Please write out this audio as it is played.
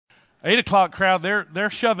8 o'clock crowd, they're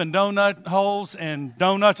shoving donut holes and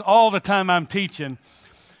donuts all the time I'm teaching.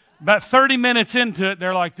 About 30 minutes into it,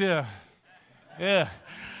 they're like, yeah.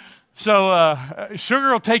 So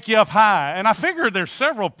sugar will take you up high. And I figure there's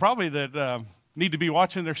several probably that need to be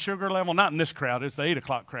watching their sugar level. Not in this crowd. It's the 8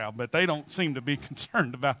 o'clock crowd. But they don't seem to be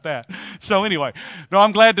concerned about that. So anyway, no,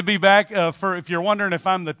 I'm glad to be back. If you're wondering if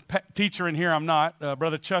I'm the teacher in here, I'm not.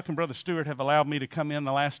 Brother Chuck and Brother Stewart have allowed me to come in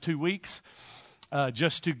the last 2 weeks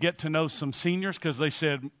just to get to know some seniors because they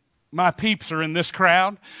said, my peeps are in this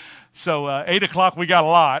crowd. So 8 o'clock, we got a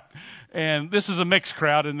lot. And this is a mixed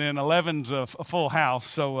crowd, and then 11's a full house.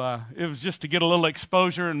 So it was just to get a little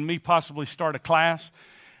exposure and me possibly start a class.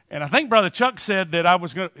 And I think Brother Chuck said that I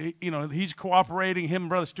was going to, he's cooperating. Him and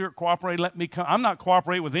Brother Stewart cooperate. Let me come. I'm not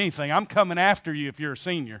cooperating with anything. I'm coming after you if you're a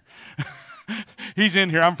senior. He's in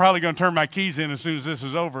here. I'm probably going to turn my keys in as soon as this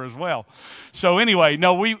is over as well. So anyway,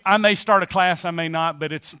 no, I may start a class, I may not,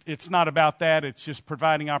 but it's not about that. It's just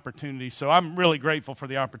providing opportunities. So I'm really grateful for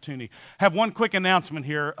the opportunity. Have one quick announcement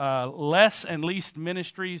here. Less and Least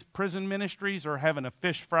Ministries, prison ministries, are having a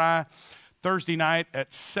fish fry Thursday night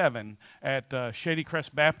at 7 at Shady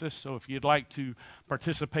Crest Baptist. So if you'd like to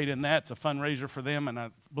participate in that, it's a fundraiser for them, and I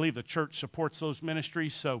believe the church supports those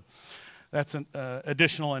ministries. So that's an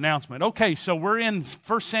additional announcement. Okay, so we're in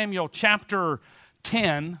 1 Samuel chapter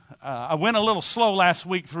 10. I went a little slow last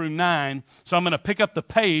week through 9, so I'm going to pick up the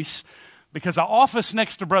pace because I office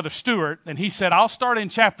next to Brother Stewart, and he said, I'll start in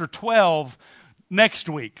chapter 12 next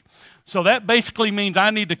week. So that basically means I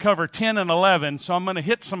need to cover 10 and 11, so I'm going to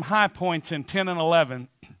hit some high points in 10 and 11.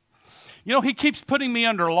 He keeps putting me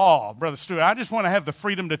under law, Brother Stewart. I just want to have the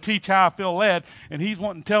freedom to teach how I feel led, and he's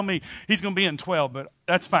wanting to tell me he's going to be in 12, but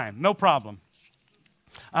that's fine. No problem.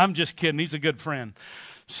 I'm just kidding. He's a good friend.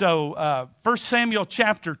 So 1 Samuel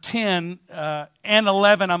chapter 10 and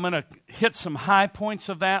 11, I'm going to hit some high points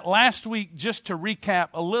of that. Last week, just to recap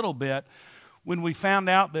a little bit, when we found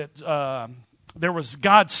out that there was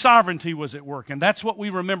God's sovereignty was at work, and that's what we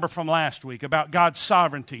remember from last week about God's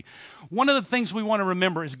sovereignty. One of the things we want to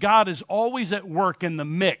remember is God is always at work in the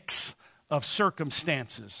mix of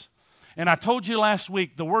circumstances. And I told you last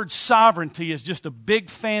week, the word sovereignty is just a big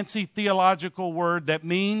fancy theological word that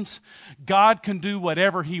means God can do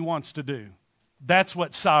whatever he wants to do. That's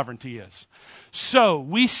what sovereignty is. So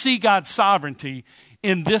we see God's sovereignty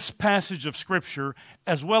in this passage of Scripture,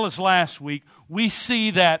 as well as last week. We see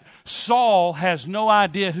that Saul has no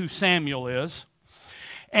idea who Samuel is,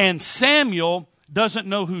 and Samuel doesn't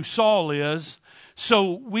know who Saul is.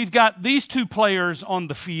 So we've got these two players on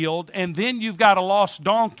the field, and then you've got a lost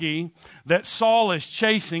donkey that Saul is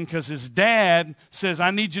chasing because his dad says, I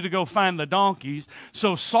need you to go find the donkeys.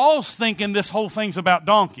 So Saul's thinking this whole thing's about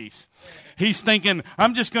donkeys. He's thinking,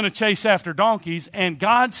 I'm just going to chase after donkeys, and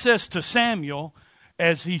God says to Samuel,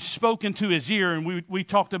 as he's spoken to his ear, and we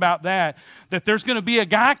talked about that there's going to be a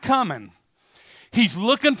guy coming. He's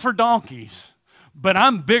looking for donkeys, but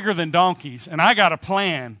I'm bigger than donkeys, and I got a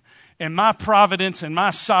plan, and my providence and my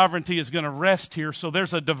sovereignty is going to rest here. So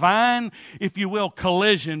there's a divine, if you will,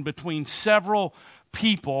 collision between several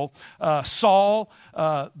people, Saul,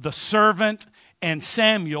 the servant, and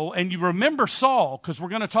Samuel. And you remember Saul, because we're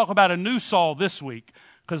going to talk about a new Saul this week,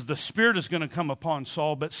 because the Spirit is going to come upon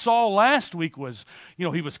Saul. But Saul last week was, he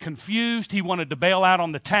was confused. He wanted to bail out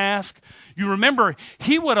on the task. You remember,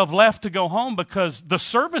 he would have left to go home because the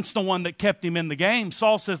servant's the one that kept him in the game.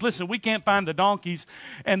 Saul says, listen, we can't find the donkeys.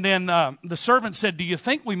 And then the servant said, do you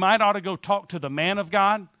think we might ought to go talk to the man of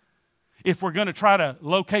God? If we're going to try to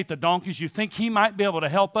locate the donkeys, you think he might be able to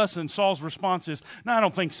help us? And Saul's response is, no, I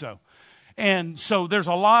don't think so. And so there's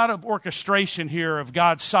a lot of orchestration here of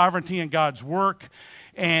God's sovereignty and God's work,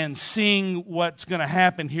 and seeing what's going to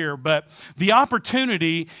happen here. But the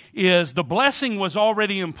opportunity is the blessing was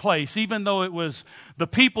already in place, even though it was the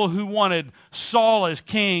people who wanted Saul as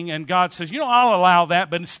king, and God says, I'll allow that,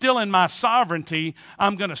 but still in my sovereignty,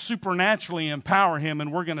 I'm going to supernaturally empower him,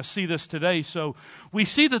 and we're going to see this today. So we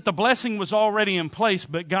see that the blessing was already in place,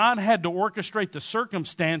 but God had to orchestrate the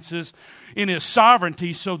circumstances in his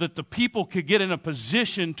sovereignty so that the people could get in a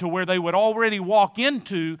position to where they would already walk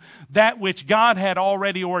into that which God had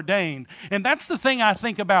already ordained. And that's the thing I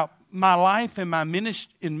think about my life and my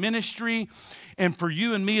ministry, and for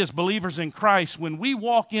you and me as believers in Christ. When we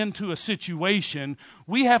walk into a situation,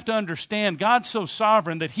 we have to understand God's so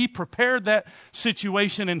sovereign that he prepared that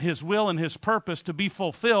situation and his will and his purpose to be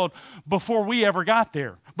fulfilled before we ever got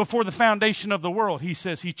there. Before the foundation of the world. He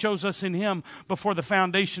says he chose us in him before the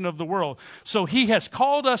foundation of the world. So he has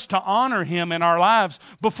called us to honor him in our lives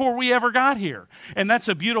before we ever got here. And that's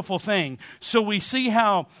a beautiful thing. So we see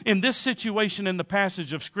how in this situation in the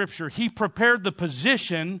passage of Scripture, he prepared the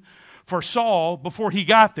position for Saul before he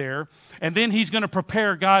got there, and then he's going to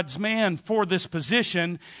prepare God's man for this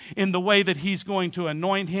position in the way that he's going to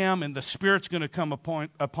anoint him, and the Spirit's going to come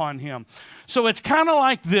upon him. So it's kind of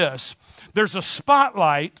like this. There's a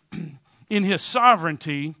spotlight in his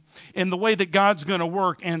sovereignty in the way that God's going to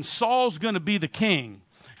work, and Saul's going to be the king.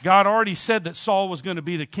 God already said that Saul was going to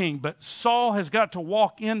be the king, but Saul has got to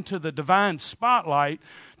walk into the divine spotlight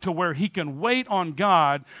to where he can wait on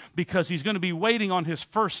God, because he's going to be waiting on his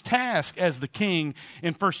first task as the king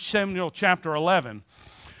in 1 Samuel chapter 11.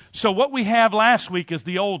 So what we have last week is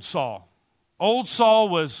the old Saul. Old Saul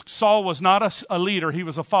was not a leader, he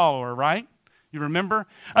was a follower, right? You remember?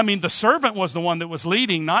 I mean, the servant was the one that was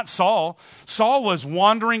leading, not Saul. Saul was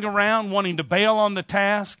wandering around wanting to bail on the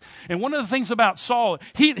task. And one of the things about Saul,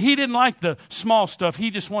 he didn't like the small stuff. He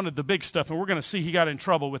just wanted the big stuff. And we're going to see he got in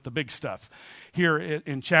trouble with the big stuff here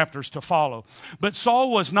in chapters to follow. But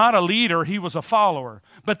Saul was not a leader. He was a follower.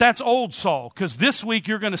 But that's old Saul, because this week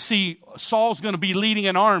you're going to see Saul's going to be leading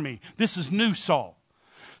an army. This is new Saul.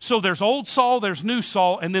 So there's old Saul, there's new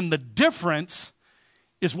Saul, and then the difference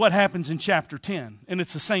is what happens in chapter 10. And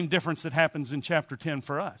it's the same difference that happens in chapter 10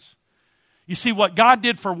 for us. You see, what God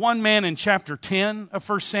did for one man in chapter 10 of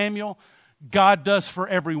 1 Samuel, God does for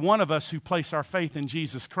every one of us who place our faith in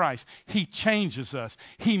Jesus Christ. He changes us.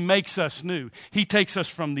 He makes us new. He takes us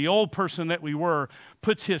from the old person that we were,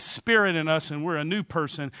 puts His Spirit in us, and we're a new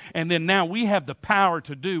person. And then now we have the power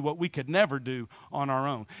to do what we could never do on our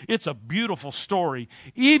own. It's a beautiful story.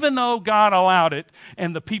 Even though God allowed it,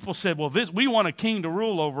 and the people said, well, we want a king to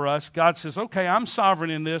rule over us, God says, okay, I'm sovereign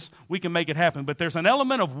in this. We can make it happen. But there's an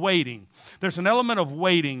element of waiting. There's an element of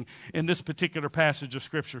waiting in this particular passage of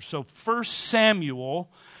Scripture. So 1 Samuel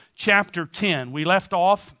chapter 10. We left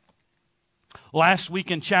off last week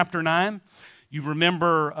in chapter 9. You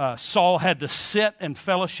remember Saul had to sit and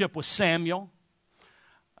fellowship with Samuel.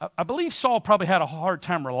 I believe Saul probably had a hard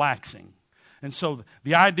time relaxing. And so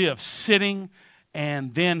the idea of sitting,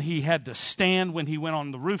 and then he had to stand when he went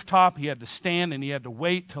on the rooftop. He had to stand and he had to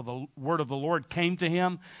wait till the word of the Lord came to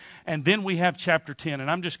him. And then we have chapter 10, and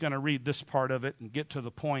I'm just going to read this part of it and get to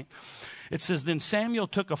the point. It says, then Samuel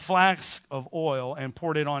took a flask of oil and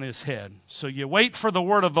poured it on his head. So you wait for the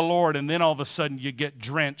word of the Lord, and then all of a sudden you get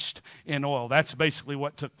drenched in oil. That's basically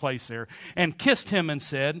what took place there. And kissed him and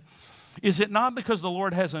said, is it not because the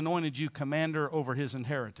Lord has anointed you commander over his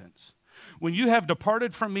inheritance? When you have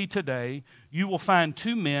departed from me today, you will find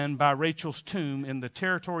 2 men by Rachel's tomb in the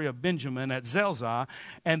territory of Benjamin at Zelzah,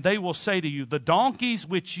 and they will say to you, the donkeys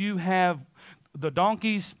which you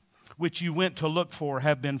went to look for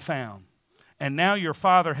have been found. And now your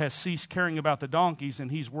father has ceased caring about the donkeys,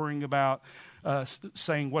 and he's worrying about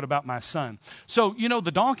saying, what about my son? So, you know,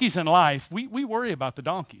 the donkeys in life, we worry about the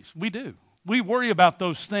donkeys. We do. We worry about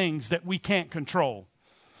those things that we can't control.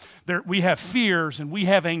 We have fears and we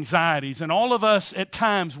have anxieties, and all of us at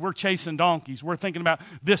times we're chasing donkeys. We're thinking about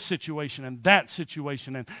this situation and that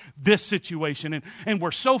situation and this situation, and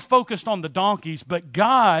we're so focused on the donkeys, but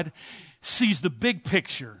God sees the big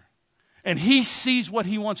picture, and He sees what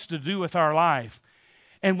He wants to do with our life.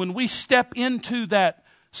 And when we step into that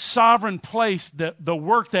sovereign place, the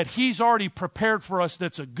work that He's already prepared for us,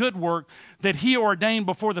 that's a good work that He ordained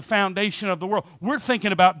before the foundation of the world. We're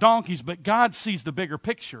thinking about donkeys, but God sees the bigger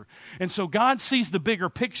picture. And so God sees the bigger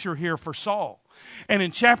picture here for Saul. And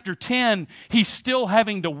in chapter 10, he's still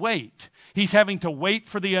having to wait. He's having to wait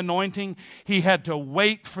for the anointing. He had to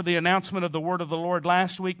wait for the announcement of the word of the Lord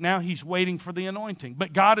last week. Now he's waiting for the anointing.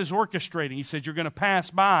 But God is orchestrating. He said, you're going to pass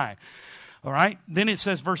by. All right, then it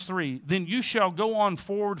says, verse 3, then you shall go on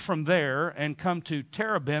forward from there and come to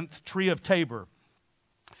Terebinth, tree of Tabor.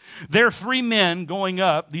 There are 3 men going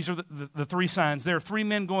up. These are the 3 signs. There are 3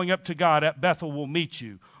 men going up to God at Bethel will meet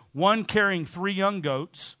you. One carrying 3 young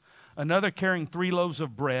goats, another carrying 3 loaves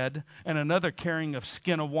of bread, and another carrying a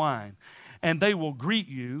skin of wine. And they will greet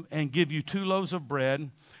you and give you 2 loaves of bread,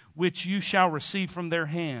 which you shall receive from their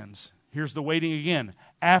hands. Here's the waiting again.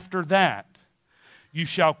 After that, you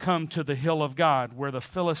shall come to the hill of God, where the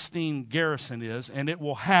Philistine garrison is, and it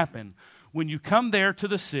will happen when you come there to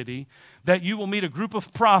the city that you will meet a group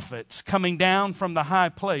of prophets coming down from the high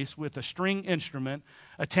place with a string instrument,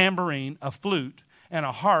 a tambourine, a flute, and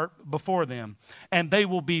a harp before them, and they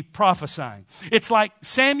will be prophesying. It's like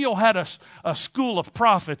Samuel had a school of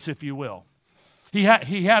prophets, if you will. He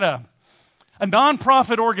had a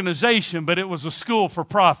non-profit organization, but it was a school for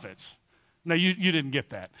prophets. No, you didn't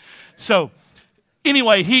get that. So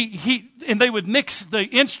anyway, and they would mix the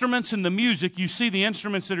instruments and the music. You see the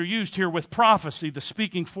instruments that are used here with prophecy, the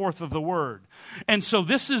speaking forth of the word. And so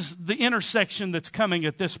this is the intersection that's coming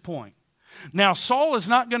at this point. Now, Saul is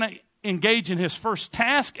not going to engage in his first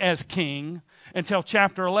task as king until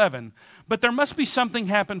chapter 11. But there must be something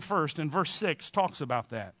happen first, and verse 6 talks about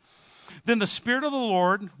that. Then the Spirit of the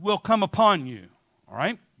Lord will come upon you. All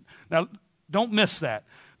right? Now, don't miss that.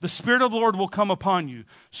 The Spirit of the Lord will come upon you.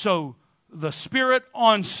 So, the Spirit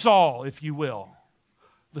on Saul, if you will.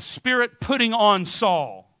 The Spirit putting on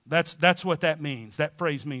Saul. That's what that means. That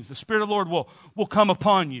phrase means. The Spirit of the Lord will come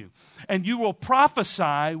upon you. And you will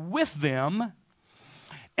prophesy with them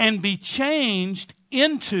and be changed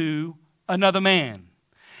into another man.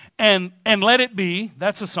 And let it be,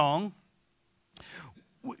 that's a song.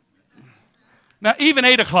 Now, even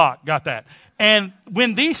 8 o'clock got that. And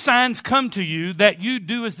when these signs come to you, that you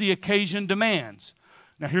do as the occasion demands.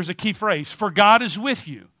 Now, here's a key phrase. For God is with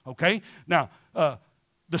you. Okay? Now,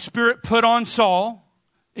 the Spirit put on Saul,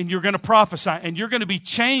 and you're going to prophesy, and you're going to be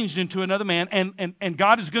changed into another man, and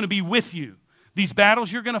God is going to be with you. These battles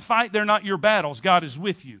you're going to fight, they're not your battles. God is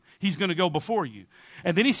with you. He's going to go before you.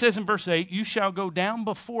 And then he says in verse 8, you shall go down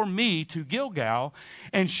before me to Gilgal,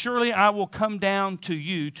 and surely I will come down to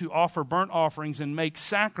you to offer burnt offerings and make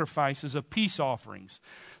sacrifices of peace offerings.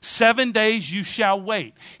 7 days you shall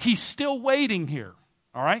wait. He's still waiting here.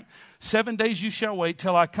 All right? 7 days you shall wait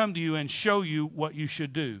till I come to you and show you what you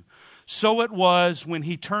should do. So it was when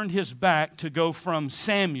he turned his back to go from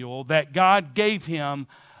Samuel that God gave him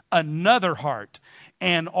another heart.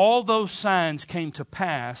 And all those signs came to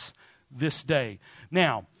pass this day.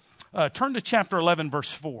 Now, turn to chapter 11,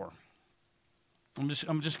 verse 4. I'm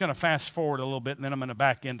just going to fast forward a little bit, and then I'm going to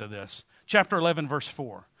back into this. Chapter 11, verse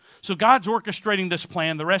 4. So God's orchestrating this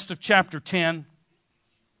plan. The rest of chapter 10,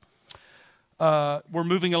 we're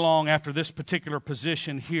moving along after this particular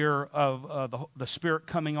position here of the Spirit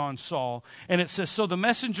coming on Saul. And it says, so the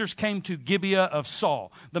messengers came to Gibeah of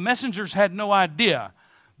Saul. The messengers had no idea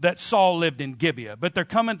that Saul lived in Gibeah, but they're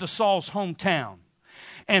coming to Saul's hometown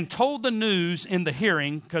and told the news in the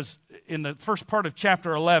hearing, because in the first part of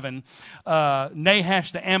chapter 11,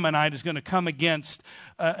 Nahash the Ammonite is going to come against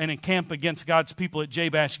and encamp against God's people at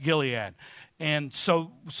Jabesh Gilead. And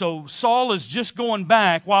so Saul is just going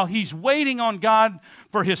back while he's waiting on God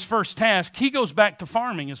for his first task. He goes back to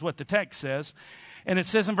farming, is what the text says. And it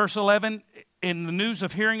says in verse 11, in the news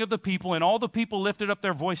of hearing of the people, and all the people lifted up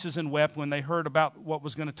their voices and wept when they heard about what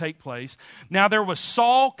was going to take place. Now there was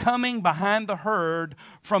Saul coming behind the herd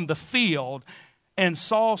from the field, and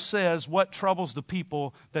Saul says, what troubles the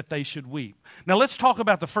people that they should weep? Now let's talk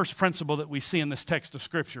about the first principle that we see in this text of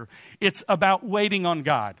Scripture. It's about waiting on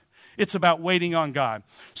God. It's about waiting on God.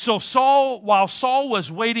 So while Saul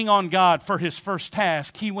was waiting on God for his first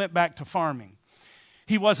task, he went back to farming.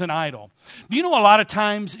 He wasn't idle. Do you know a lot of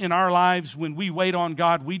times in our lives when we wait on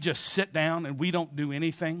God, we just sit down and we don't do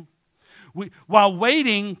anything? While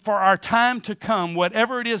waiting for our time to come,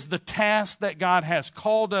 whatever it is the task that God has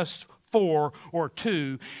called us for or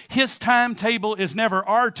to, His timetable is never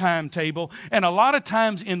our timetable. And a lot of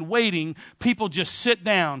times in waiting, people just sit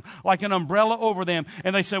down like an umbrella over them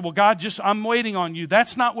and they say, well, God, I'm waiting on you.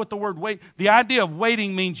 That's not what the word wait. The idea of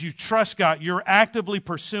waiting means you trust God. You're actively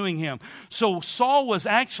pursuing Him. So Saul was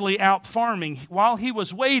actually out farming. While he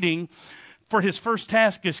was waiting for his first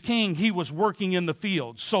task as king, he was working in the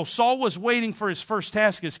field. So Saul was waiting for his first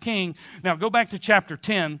task as king. Now go back to chapter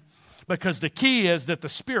 10. Because the key is that the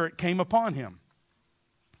Spirit came upon him.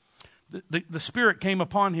 The Spirit came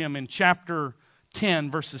upon him in chapter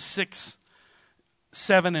 10, verses 6,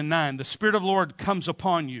 7, and 9. The Spirit of the Lord comes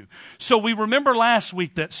upon you. So we remember last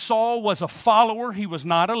week that Saul was a follower. He was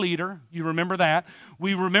not a leader. You remember that.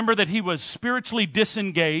 We remember that he was spiritually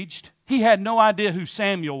disengaged. He had no idea who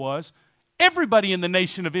Samuel was. Everybody in the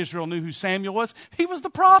nation of Israel knew who Samuel was. He was the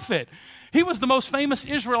prophet. He was the most famous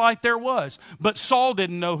Israelite there was. But Saul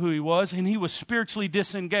didn't know who he was, and he was spiritually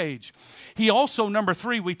disengaged. He also, number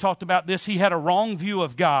 3, we talked about this, he had a wrong view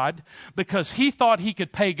of God because he thought he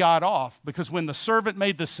could pay God off. Because when the servant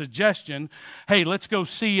made the suggestion, hey, let's go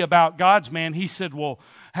see about God's man, he said, well,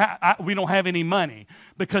 we don't have any money.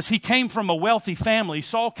 Because he came from a wealthy family.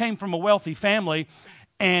 Saul came from a wealthy family.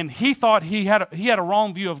 And he thought he had a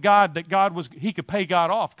wrong view of God, that he could pay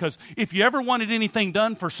God off. Because if you ever wanted anything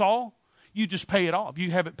done for Saul, you just pay it off.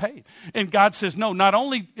 You have it paid. And God says, no, not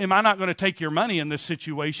only am I not going to take your money in this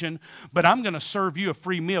situation, but I'm going to serve you a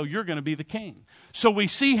free meal. You're going to be the king. So we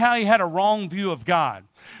see how he had a wrong view of God.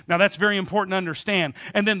 Now that's very important to understand.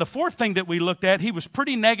 And then the fourth thing that we looked at, he was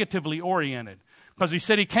pretty negatively oriented. Because he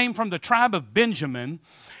said he came from the tribe of Benjamin.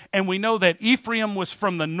 And we know that Ephraim was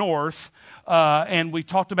from the north, and we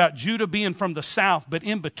talked about Judah being from the south, but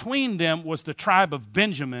in between them was the tribe of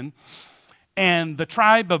Benjamin. And the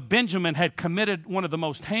tribe of Benjamin had committed one of the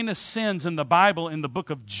most heinous sins in the Bible in the book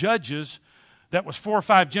of Judges, that was 4 or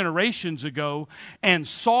 5 generations ago, and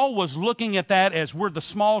Saul was looking at that as we're the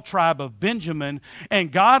small tribe of Benjamin,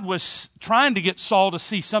 and God was trying to get Saul to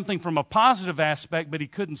see something from a positive aspect, but he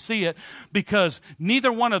couldn't see it because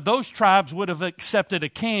neither one of those tribes would have accepted a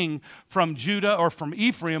king from Judah or from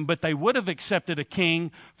Ephraim, but they would have accepted a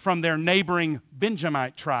king from their neighboring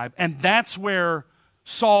Benjamite tribe, and that's where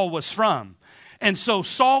Saul was from. And so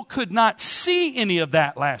Saul could not see any of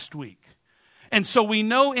that last week. And so we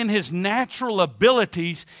know in his natural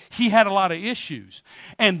abilities, he had a lot of issues.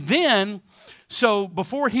 And then, so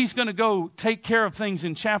before he's going to go take care of things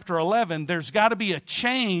in chapter 11, there's got to be a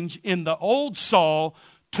change in the old Saul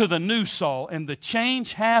to the new Saul. And the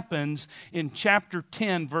change happens in chapter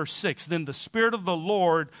 10, verse 6. Then the Spirit of the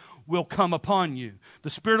Lord will come upon you. The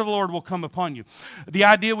Spirit of the Lord will come upon you. The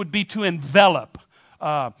idea would be to envelop.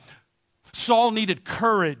 Saul needed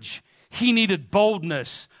courage. He needed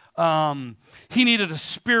boldness. He needed a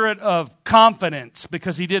spirit of confidence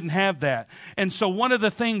because he didn't have that. And so one of the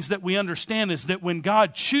things that we understand is that when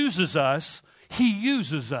God chooses us, He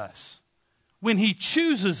uses us. When He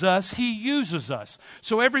chooses us, He uses us.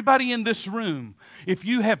 So everybody in this room, if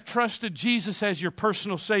you have trusted Jesus as your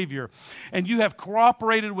personal Savior, and you have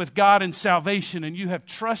cooperated with God in salvation, and you have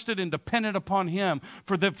trusted and depended upon Him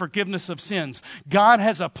for the forgiveness of sins, God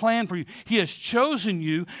has a plan for you. He has chosen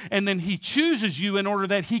you, and then He chooses you in order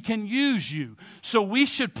that He can use you. So we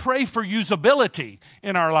should pray for usability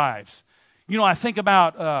in our lives. You know, I think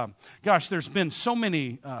about, there's been so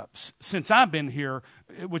many, since I've been here,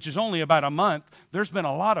 which is only about a month, there's been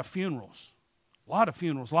a lot of funerals. A lot of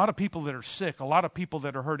funerals, a lot of people that are sick, a lot of people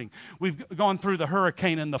that are hurting. We've gone through the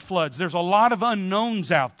hurricane and the floods. There's a lot of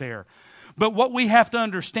unknowns out there. But what we have to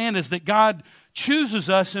understand is that God chooses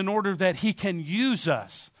us in order that He can use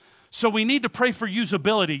us. So we need to pray for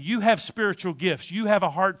usability. You have spiritual gifts. You have a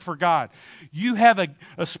heart for God. You have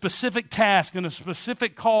a specific task and a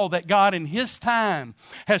specific call that God in His time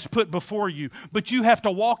has put before you. But you have to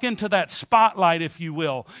walk into that spotlight, if you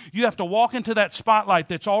will. You have to walk into that spotlight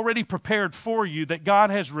that's already prepared for you, that God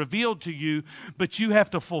has revealed to you, but you have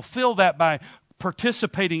to fulfill that by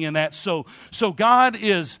participating in that. So God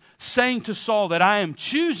is saying to Saul that I am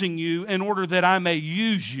choosing you in order that I may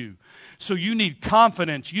use you. So you need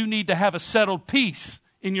confidence. You need to have a settled peace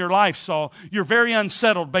in your life, Saul. You're very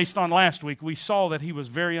unsettled based on last week. We saw that he was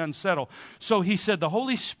very unsettled. So he said the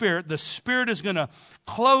Holy Spirit, the Spirit is going to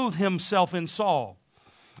clothe Himself in Saul.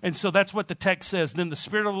 And so that's what the text says. Then the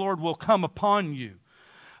Spirit of the Lord will come upon you.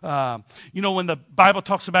 When the Bible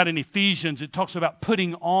talks about in Ephesians, it talks about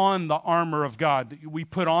putting on the armor of God. We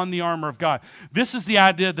put on the armor of God. This is the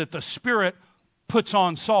idea that the Spirit puts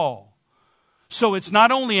on Saul. So it's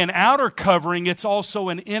not only an outer covering, it's also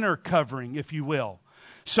an inner covering, if you will.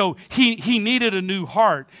 So he needed a new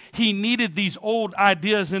heart. He needed these old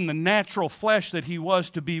ideas in the natural flesh that he was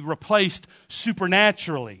to be replaced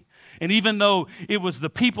supernaturally. And even though it was the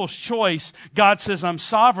people's choice, God says, I'm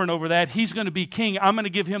sovereign over that. He's going to be king. I'm going to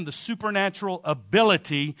give him the supernatural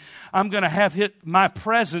ability. I'm going to have my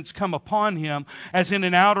presence come upon him as in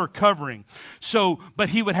an outer covering. But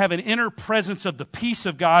he would have an inner presence of the peace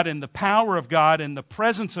of God and the power of God and the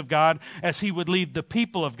presence of God as he would lead the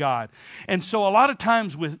people of God. And so a lot of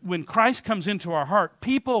times when Christ comes into our heart,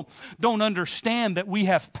 people don't understand that we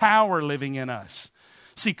have power living in us.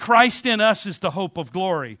 See, Christ in us is the hope of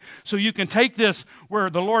glory. So you can take this where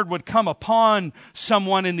the Lord would come upon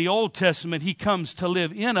someone in the Old Testament. He comes to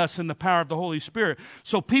live in us in the power of the Holy Spirit.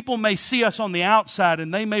 So people may see us on the outside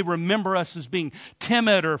and they may remember us as being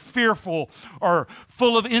timid or fearful or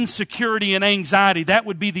full of insecurity and anxiety. That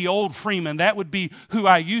would be the old Freeman. That would be who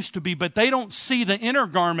I used to be. But they don't see the inner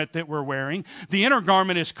garment that we're wearing. The inner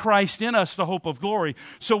garment is Christ in us, the hope of glory.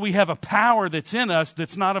 So we have a power that's in us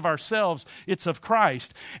that's not of ourselves. It's of Christ.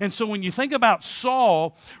 And so when you think about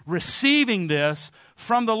Saul receiving this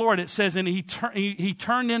from the Lord, it says, and he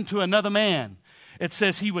turned into another man. It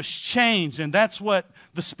says he was changed, and that's what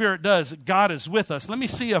the Spirit does. God is with us. Let me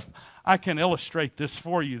see if I can illustrate this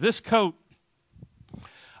for you. This coat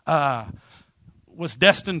was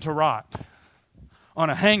destined to rot on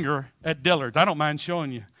a hanger at Dillard's. I don't mind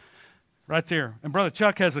showing you right there. And Brother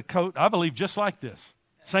Chuck has a coat, I believe, just like this.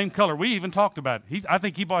 Same color. We even talked about it. I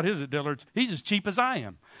think he bought his at Dillard's. He's as cheap as I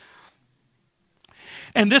am.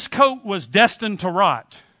 And this coat was destined to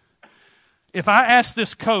rot. If I ask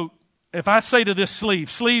this coat, if I say to this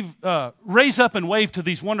sleeve, raise up and wave to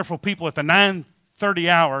these wonderful people at the 9:30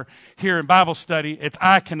 hour here in Bible study. It's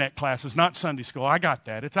iConnect classes, not Sunday school. I got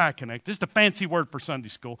that. It's iConnect. Just a fancy word for Sunday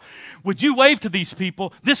school. Would you wave to these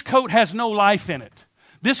people? This coat has no life in it.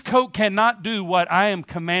 This coat cannot do what I am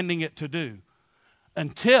commanding it to do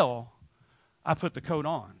until I put the coat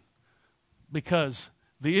on. Because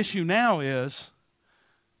the issue now is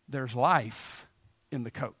there's life in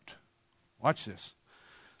the coat. Watch this.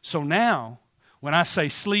 So now, when I say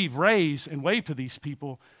sleeve raise and wave to these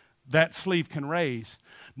people, that sleeve can raise.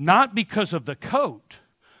 Not because of the coat,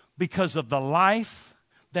 because of the life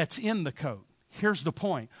that's in the coat. Here's the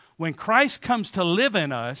point. When Christ comes to live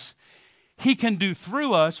in us, He can do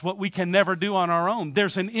through us what we can never do on our own.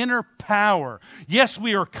 There's an inner power. Yes,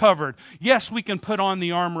 we are covered. Yes, we can put on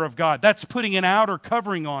the armor of God. That's putting an outer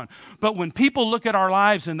covering on. But when people look at our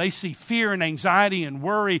lives and they see fear and anxiety and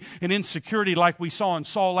worry and insecurity like we saw in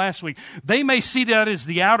Saul last week, they may see that as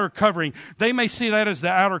the outer covering. They may see that as the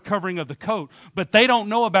outer covering of the coat. But they don't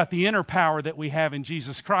know about the inner power that we have in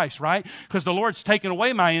Jesus Christ, right? Because the Lord's taken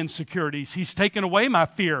away my insecurities. He's taken away my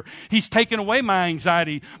fear. He's taken away my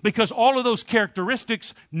anxiety. Because all of those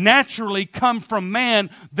characteristics naturally come from man.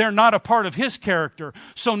 They're not a part of His character.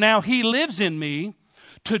 So now He lives in me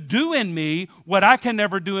to do in me what I can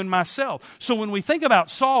never do in myself. So when we think about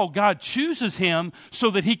Saul, God chooses him so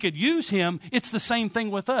that He could use him. It's the same thing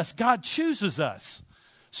with us. God chooses us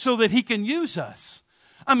so that He can use us.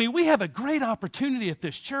 I mean, we have a great opportunity at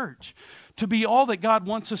this church to be all that God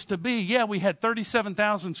wants us to be. Yeah, we had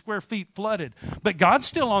 37,000 square feet flooded, but God's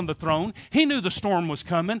still on the throne. He knew the storm was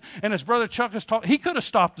coming, and as Brother Chuck has taught, He could have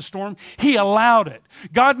stopped the storm. He allowed it.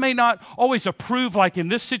 God may not always approve, like in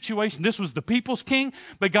this situation, this was the people's king,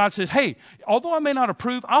 but God says, hey, although I may not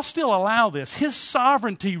approve, I'll still allow this. His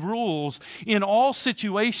sovereignty rules in all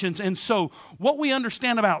situations, and so what we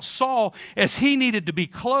understand about Saul is he needed to be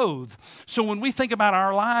clothed. So when we think about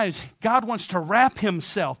our lives, God wants to wrap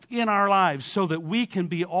Himself in our lives so that we can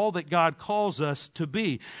be all that God calls us to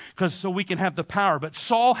be, because so we can have the power. But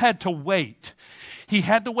Saul had to wait. He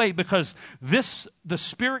had to wait because the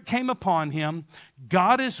Spirit came upon him.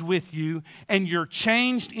 God is with you, and you're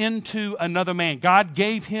changed into another man. God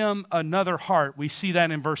gave him another heart. We see that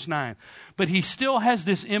in verse 9. But he still has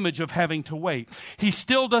this image of having to wait. He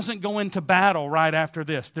still doesn't go into battle right after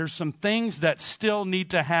this. There's some things that still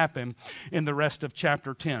need to happen in the rest of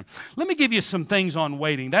chapter 10. Let me give you some things on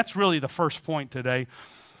waiting. That's really the first point today.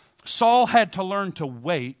 Saul had to learn to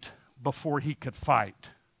wait before he could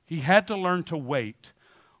fight. He had to learn to wait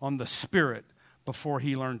on the Spirit before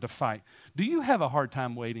he learned to fight. Do you have a hard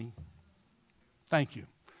time waiting? Thank you.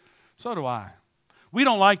 So do I. We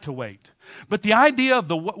don't like to wait. But the idea of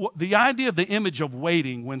the image of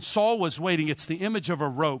waiting, when Saul was waiting, it's the image of a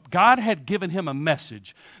rope. God had given him a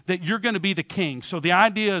message that you're going to be the king. So the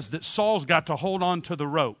idea is that Saul's got to hold on to the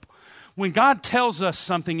rope. When God tells us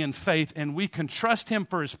something in faith and we can trust Him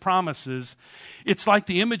for His promises, it's like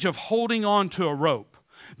the image of holding on to a rope.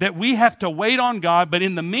 That we have to wait on God, but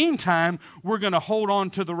in the meantime, we're going to hold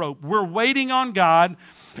on to the rope. We're waiting on God,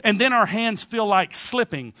 and then our hands feel like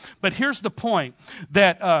slipping. But here's the point,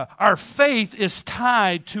 that our faith is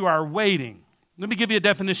tied to our waiting. Let me give you a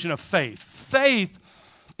definition of faith. Faith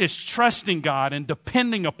is trusting God and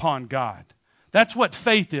depending upon God. That's what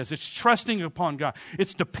faith is. It's trusting upon God.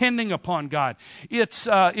 It's depending upon God. It's,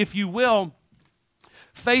 if you will,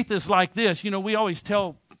 faith is like this. You know, we always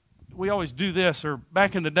do this, or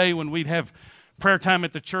back in the day when we'd have prayer time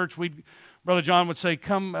at the church, Brother John would say,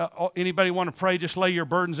 come, anybody want to pray, just lay your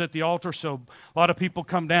burdens at the altar. So a lot of people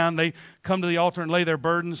come down, they come to the altar and lay their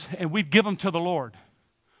burdens, and we'd give them to the Lord.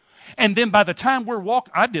 And then by the time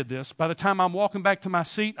I did this, by the time I'm walking back to my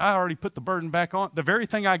seat, I already put the burden back on. The very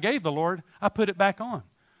thing I gave the Lord, I put it back on.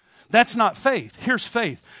 That's not faith. Here's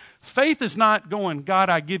faith. Faith is not going, God,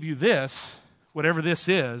 I give you this, whatever this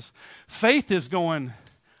is. Faith is going,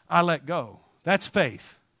 I let go. That's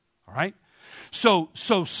faith. All right? So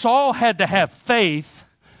Saul had to have faith,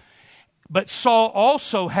 but Saul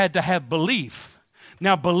also had to have belief.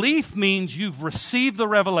 Now, belief means you've received the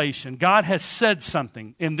revelation. God has said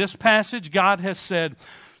something. In this passage, God has said,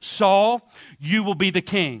 Saul, you will be the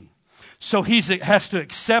king. So he has to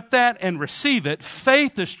accept that and receive it.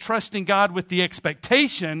 Faith is trusting God with the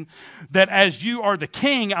expectation that as you are the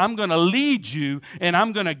king, I'm going to lead you and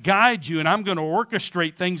I'm going to guide you and I'm going to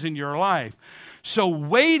orchestrate things in your life. So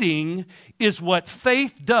waiting is what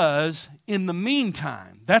faith does in the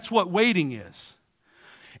meantime. That's what waiting is.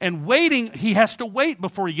 And waiting, he has to wait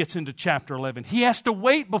before he gets into chapter 11. He has to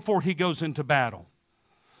wait before he goes into battle.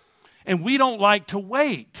 And we don't like to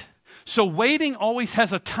wait. So waiting always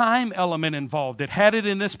has a time element involved. It had it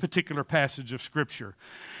in this particular passage of Scripture.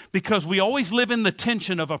 Because we always live in the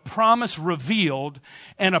tension of a promise revealed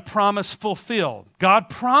and a promise fulfilled. God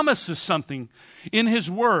promises something in His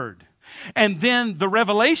Word. And then the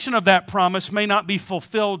revelation of that promise may not be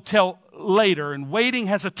fulfilled till later. And waiting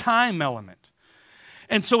has a time element.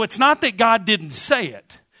 And so it's not that God didn't say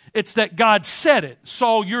it. It's that God said it.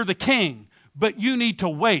 Saul, you're the king. But you need to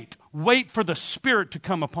wait. Wait for the Spirit to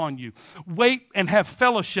come upon you. Wait and have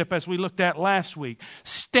fellowship as we looked at last week.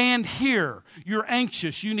 Stand here. You're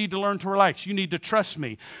anxious. You need to learn to relax. You need to trust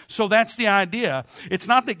me. So that's the idea. It's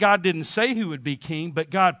not that God didn't say He would be king, but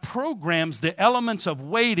God programs the elements of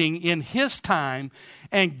waiting in His time,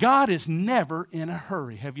 and God is never in a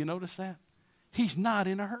hurry. Have you noticed that? He's not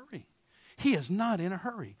in a hurry. He is not in a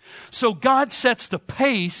hurry. So God sets the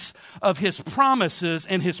pace of His promises,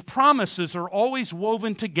 and His promises are always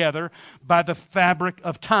woven together by the fabric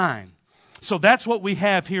of time. So that's what we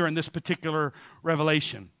have here in this particular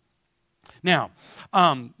revelation. Now,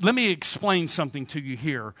 let me explain something to you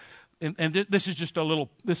here. And this is just a little,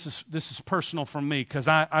 this is personal from me, because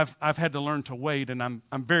I've had to learn to wait, and I'm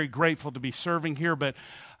very grateful to be serving here. But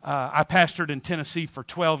I pastored in Tennessee for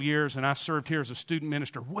 12 years, and I served here as a student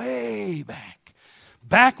minister way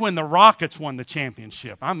back when the Rockets won the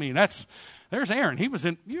championship. I mean, there's Aaron.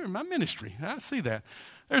 You're in my ministry. I see that.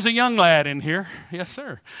 There's a young lad in here. Yes,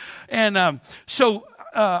 sir. And so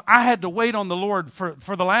I had to wait on the Lord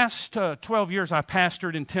for the last 12 years. I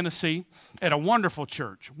pastored in Tennessee at a wonderful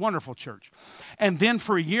church. And then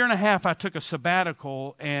for a year and a half, I took a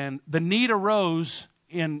sabbatical, and the need arose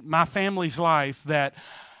in my family's life that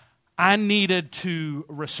I needed to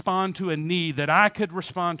respond to a need that I could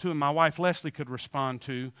respond to and my wife Leslie could respond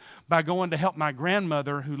to by going to help my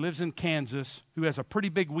grandmother, who lives in Kansas, who has a pretty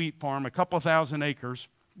big wheat farm, a couple thousand acres,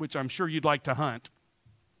 which I'm sure you'd like to hunt.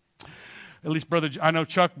 At least I know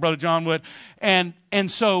Chuck, Brother John would. And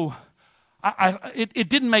so it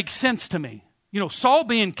didn't make sense to me. You know, Saul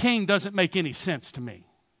being king doesn't make any sense to me.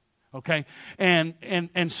 Okay?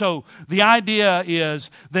 And so the idea is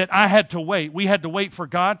that I had to wait. We had to wait for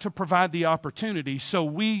God to provide the opportunity. So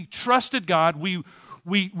we trusted God. We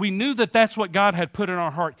knew that that's what God had put in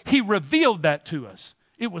our heart. He revealed that to us.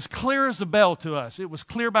 It was clear as a bell to us. It was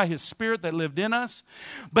clear by His Spirit that lived in us.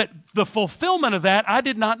 But the fulfillment of that, I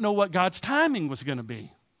did not know what God's timing was going to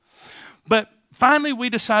be. But finally, we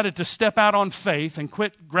decided to step out on faith and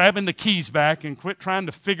quit grabbing the keys back and quit trying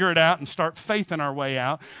to figure it out and start faithing our way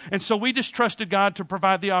out. And so we just trusted God to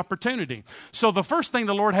provide the opportunity. So the first thing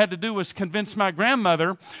the Lord had to do was convince my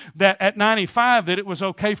grandmother that at 95 that it was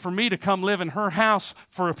okay for me to come live in her house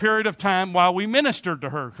for a period of time while we ministered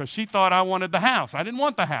to her, because she thought I wanted the house. I didn't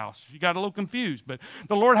want the house. She got a little confused, but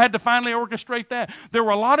the Lord had to finally orchestrate that. There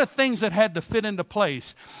were a lot of things that had to fit into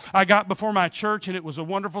place. I got before my church, and it was a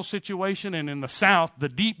wonderful situation, and in the South, the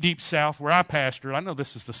deep South where I pastored, I know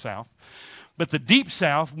this is the South, but the deep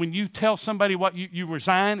South, when you tell somebody what you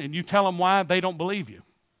resign and you tell them why, they don't believe you.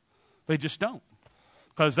 They just don't.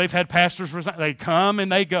 Because they've had pastors resign. They come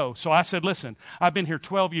and they go. So I said, listen, I've been here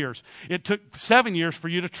 12 years. It took 7 years for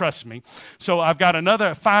you to trust me. So I've got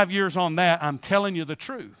another 5 years on that. I'm telling you the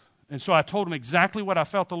truth. And so I told him exactly what I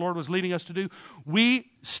felt the Lord was leading us to do.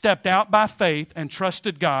 We stepped out by faith and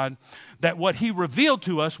trusted God that what He revealed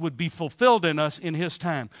to us would be fulfilled in us in His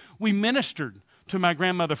time. We ministered to my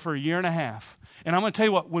grandmother for a year and a half. And I'm going to tell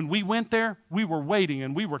you what, when we went there, we were waiting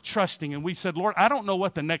and we were trusting, and we said, Lord, I don't know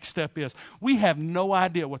what the next step is. We have no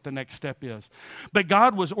idea what the next step is. But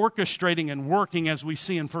God was orchestrating and working, as we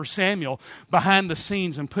see in 1 Samuel, behind the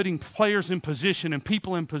scenes and putting players in position and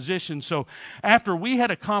people in position. So after we had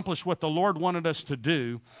accomplished what the Lord wanted us to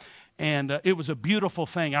do, and it was a beautiful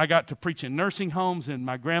thing. I got to preach in nursing homes, and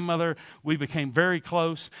my grandmother, we became very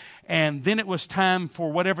close. And then it was time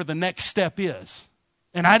for whatever the next step is.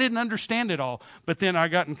 And I didn't understand it all. But then I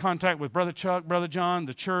got in contact with Brother Chuck, Brother John,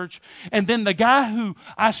 the church. And then the guy who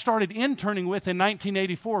I started interning with in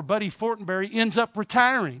 1984, Buddy Fortenberry, ends up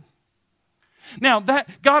retiring. Now,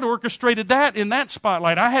 that God orchestrated that in that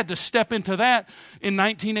spotlight. I had to step into that in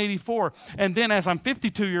 1984. And then as I'm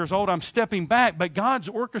 52 years old, I'm stepping back. But God's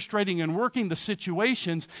orchestrating and working the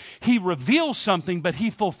situations. He reveals something, but He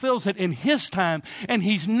fulfills it in His time. And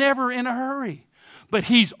He's never in a hurry. But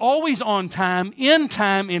He's always on time,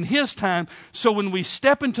 in His time. So when we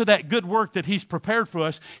step into that good work that He's prepared for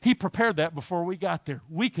us, He prepared that before we got there.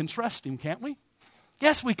 We can trust Him, can't we?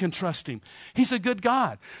 Yes, we can trust Him. He's a good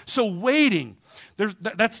God. So waiting,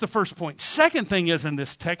 that's the first point. Second thing is, in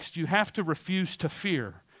this text, you have to refuse to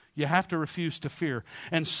fear. You have to refuse to fear.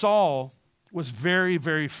 And Saul was very,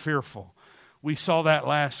 very fearful. We saw that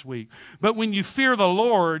last week. But when you fear the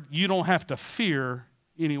Lord, you don't have to fear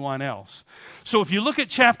anyone else. So if you look at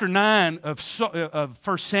chapter 9 of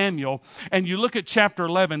 1 Samuel and you look at chapter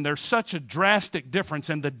 11, there's such a drastic difference,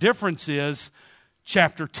 and the difference is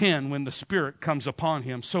chapter 10 when the Spirit comes upon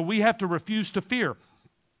him. So we have to refuse to fear.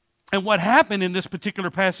 And what happened in this particular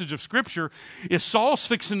passage of Scripture is Saul's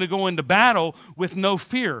fixing to go into battle with no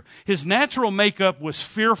fear. His natural makeup was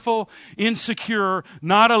fearful, insecure,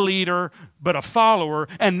 not a leader, but a follower.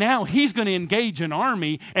 And now he's going to engage an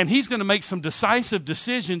army, and he's going to make some decisive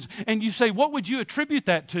decisions. And you say, what would you attribute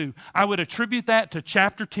that to? I would attribute that to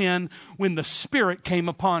chapter 10, when the Spirit came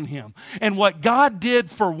upon him. And what God did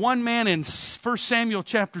for one man in 1 Samuel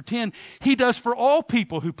chapter 10, he does for all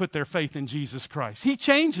people who put their faith in Jesus Christ. He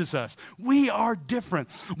changes us. We are different.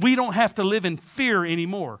 We don't have to live in fear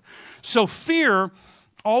anymore. So fear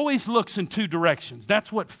always looks in two directions.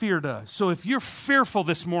 That's what fear does. So if you're fearful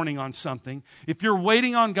this morning on something, if you're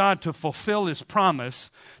waiting on God to fulfill His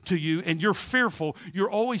promise to you and you're fearful,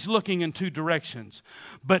 you're always looking in two directions.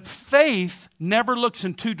 But faith never looks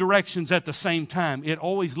in two directions at the same time. It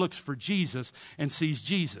always looks for Jesus and sees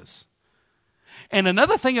Jesus. And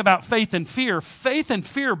another thing about faith and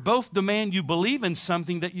fear both demand you believe in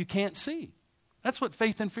something that you can't see. That's what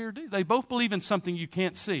faith and fear do. They both believe in something you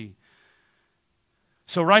can't see.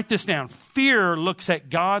 So write this down. Fear looks at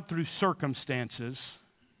God through circumstances,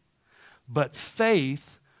 but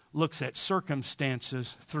faith looks at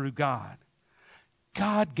circumstances through God.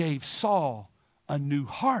 God gave Saul a new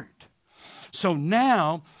heart. So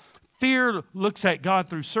now, fear looks at God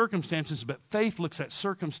through circumstances, but faith looks at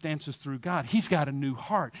circumstances through God. He's got a new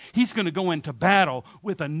heart. He's going to go into battle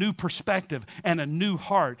with a new perspective and a new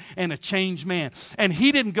heart and a changed man. And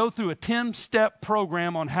he didn't go through a 10-step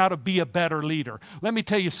program on how to be a better leader. Let me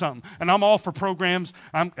tell you something, and I'm all for programs.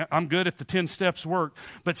 I'm good if the 10 steps work.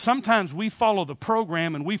 But sometimes we follow the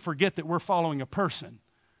program and we forget that we're following a person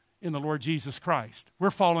in the Lord Jesus Christ.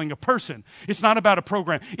 We're following a person. It's not about a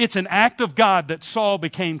program. It's an act of God that Saul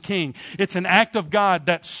became king. It's an act of God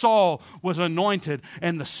that Saul was anointed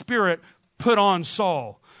and the Spirit put on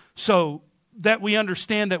Saul, so that we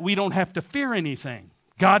understand that we don't have to fear anything.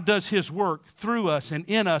 God does His work through us and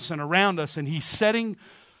in us and around us, and He's setting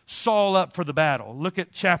Saul up for the battle. Look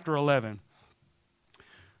at chapter 11.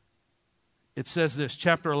 It says this,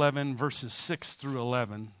 chapter 11, verses 6 through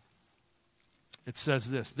 11. It says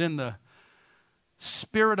this, Then the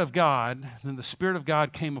Spirit of God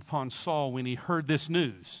came upon Saul when he heard this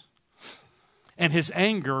news. And his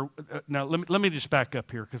anger, now let me just back up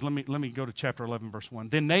here, because let me go to chapter 11, verse 1.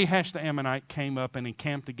 Then Nahash the Ammonite came up and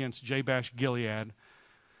encamped against Jabesh Gilead.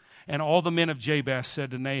 And all the men of Jabesh said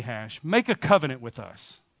to Nahash, Make a covenant with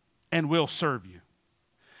us, and we'll serve you.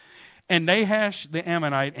 And Nahash the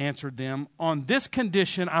Ammonite answered them, On this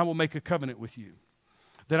condition I will make a covenant with you,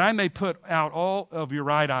 that I may put out all of your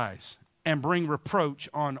right eyes and bring reproach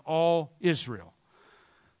on all Israel.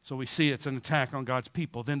 So we see it's an attack on God's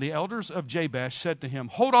people. Then the elders of Jabesh said to him,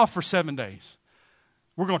 Hold off for 7 days.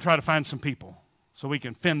 We're going to try to find some people so we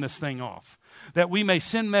can fend this thing off, that we may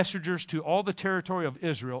send messengers to all the territory of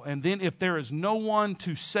Israel, and then if there is no one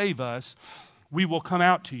to save us, we will come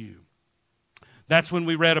out to you. That's when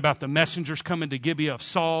we read about the messengers coming to Gibeah of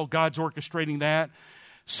Saul. God's orchestrating that.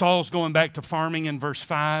 Saul's going back to farming in verse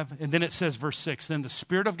 5. And then it says, verse 6, Then the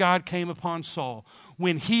Spirit of God came upon Saul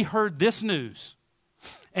when he heard this news,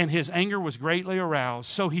 and his anger was greatly aroused.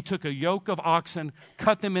 So he took a yoke of oxen,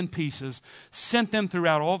 cut them in pieces, sent them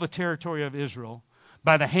throughout all the territory of Israel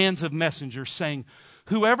by the hands of messengers, saying,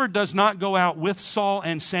 Whoever does not go out with Saul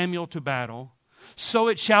and Samuel to battle, so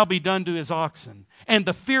it shall be done to his oxen. And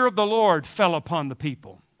the fear of the Lord fell upon the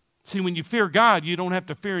people. See, when you fear God, you don't have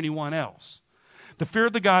to fear anyone else. The fear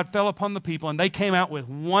of the God fell upon the people, and they came out with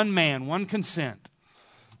one man, one consent.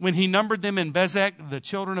 When he numbered them in Bezek, the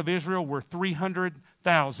children of Israel were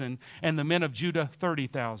 300,000, and the men of Judah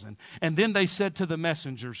 30,000. And then they said to the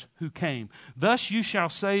messengers who came, Thus you shall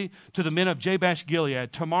say to the men of Jabesh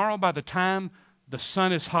Gilead, Tomorrow by the time the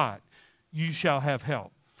sun is hot, you shall have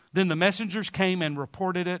help. Then the messengers came and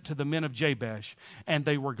reported it to the men of Jabesh, and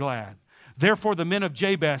they were glad. Therefore the men of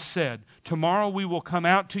Jabesh said, Tomorrow we will come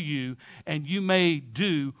out to you, and you may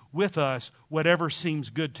do with us whatever seems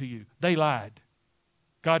good to you. They lied.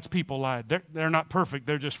 God's people lied. They're not perfect.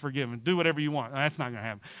 They're just forgiven. Do whatever you want. That's not going to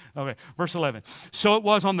happen. Okay, verse 11. So it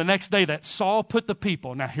was on the next day that Saul put the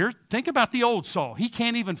people. Now here, think about the old Saul. He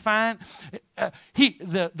can't even find,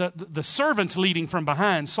 the servant's leading from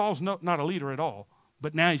behind. Saul's not a leader at all.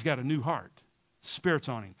 But now he's got a new heart. Spirit's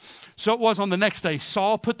on him. So it was on the next day,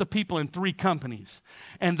 Saul put the people in 3 companies,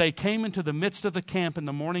 and they came into the midst of the camp in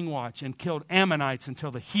the morning watch and killed Ammonites until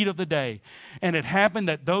the heat of the day. And it happened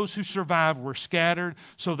that those who survived were scattered,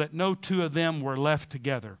 so that no 2 of them were left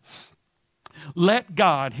together. Let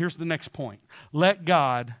God, here's the next point, let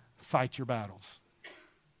God fight your battles.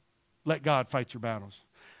 Let God fight your battles.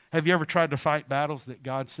 Have you ever tried to fight battles that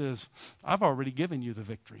God says, I've already given you the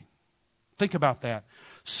victory? Think about that.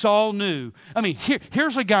 Saul knew. I mean,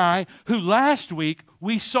 here's a guy who last week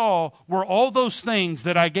we saw were all those things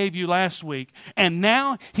that I gave you last week. And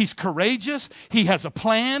now he's courageous. He has a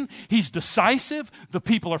plan. He's decisive. The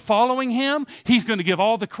people are following him. He's going to give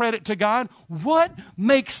all the credit to God. What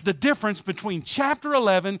makes the difference between chapter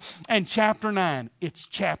 11 and chapter 9? It's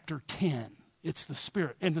chapter 10. It's the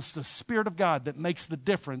Spirit. And it's the Spirit of God that makes the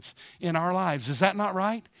difference in our lives. Is that not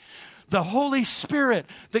right? The Holy Spirit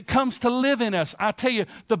that comes to live in us. I tell you,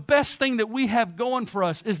 the best thing that we have going for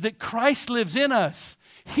us is that Christ lives in us.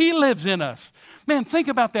 He lives in us. Man, think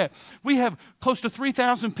about that. We have close to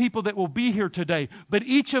 3,000 people that will be here today, but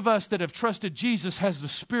each of us that have trusted Jesus has the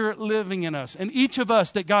Spirit living in us. And each of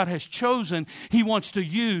us that God has chosen, He wants to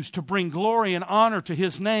use to bring glory and honor to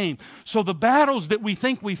His name. So the battles that we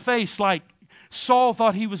think we face, like Saul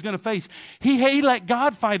thought he was going to face, he let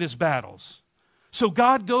God fight his battles. So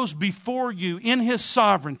God goes before you in His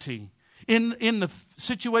sovereignty, in the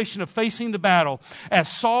situation of facing the battle,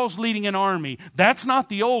 as Saul's leading an army. That's not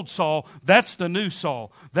the old Saul, that's the new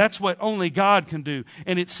Saul. That's what only God can do.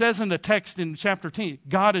 And it says in the text in chapter 10,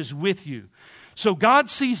 God is with you. So God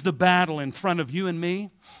sees the battle in front of you and me.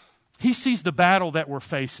 He sees the battle that we're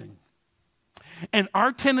facing. And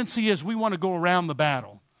our tendency is we want to go around the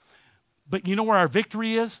battle. But you know where our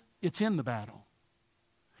victory is? It's in the battle.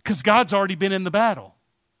 Because God's already been in the battle.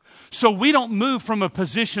 So we don't move from a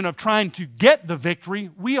position of trying to get the victory.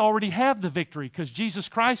 We already have the victory because Jesus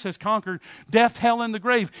Christ has conquered death, hell, and the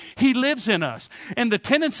grave. He lives in us. And the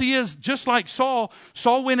tendency is, just like Saul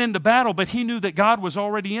went into battle, but he knew that God was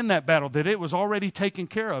already in that battle, that it was already taken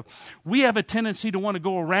care of. We have a tendency to want to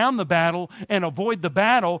go around the battle and avoid the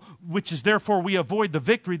battle, which is therefore we avoid the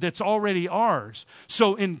victory that's already ours.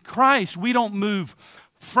 So in Christ, we don't move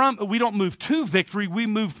to victory, we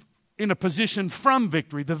move in a position from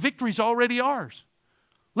victory. The victory's already ours.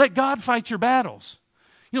 Let God fight your battles.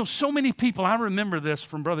 You know, so many people, I remember this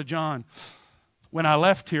from Brother John. When I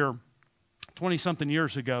left here 20-something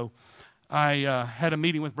years ago, I had a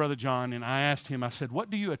meeting with Brother John, and I asked him, I said, what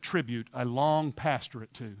do you attribute a long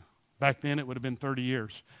pastorate to? Back then, it would have been 30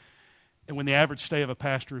 years. And when the average stay of a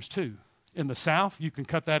pastor is 2. In the South, you can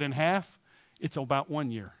cut that in half. It's about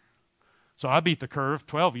 1 year. So I beat the curve,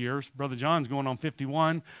 12 years. Brother John's going on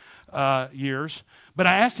 51 years. But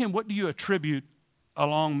I asked him, what do you attribute a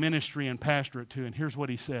long ministry and pastorate to? And here's what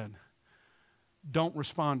he said. Don't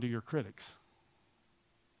respond to your critics.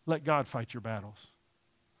 Let God fight your battles.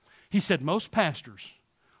 He said most pastors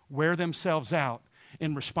wear themselves out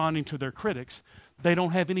in responding to their critics. They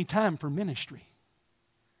don't have any time for ministry.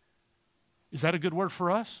 Is that a good word for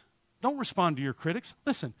us? Don't respond to your critics.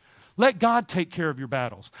 Listen. Let God take care of your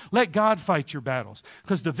battles. Let God fight your battles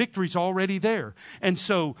because the victory's already there. And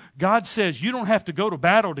so God says you don't have to go to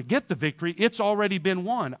battle to get the victory. It's already been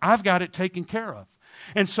won. I've got it taken care of.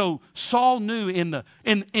 And so Saul knew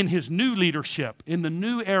in his new leadership, in the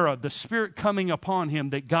new era, the Spirit coming upon him,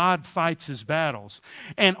 that God fights his battles.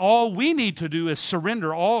 And all we need to do is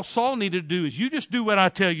surrender. All Saul needed to do is you just do what I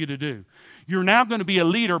tell you to do. You're now going to be a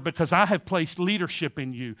leader because I have placed leadership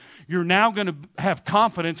in you. You're now going to have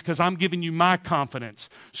confidence because I'm giving you my confidence.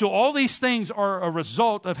 So all these things are a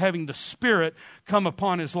result of having the Spirit come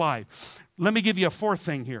upon his life. Let me give you a fourth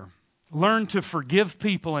thing here. Learn to forgive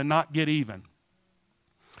people and not get even.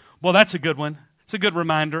 Well, that's a good one. It's a good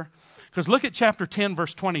reminder. Because look at chapter 10,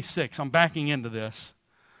 verse 26. I'm backing into this.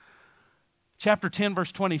 Chapter 10,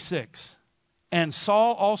 verse 26. And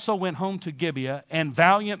Saul also went home to Gibeah, and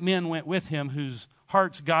valiant men went with him whose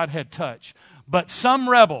hearts God had touched. But some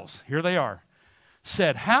rebels, here they are,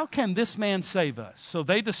 said, how can this man save us? So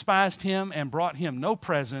they despised him and brought him no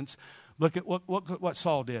presents. Look at what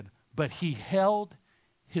Saul did. But he held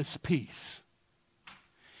his peace.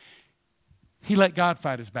 He let God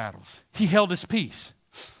fight his battles. He held his peace.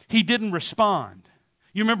 He didn't respond.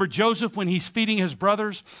 You remember Joseph when he's feeding his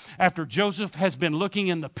brothers? After Joseph has been looking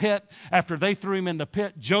in the pit, after they threw him in the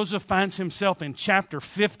pit, Joseph finds himself in chapter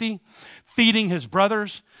 50 feeding his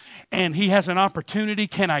brothers. And he has an opportunity.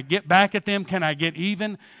 Can I get back at them? Can I get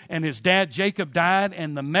even? And his dad Jacob died,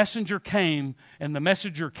 and the messenger came, and the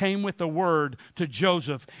messenger came with the word to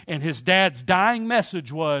Joseph. And his dad's dying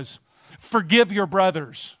message was, forgive your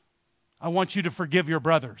brothers. I want you to forgive your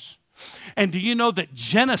brothers. And do you know that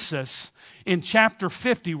Genesis in chapter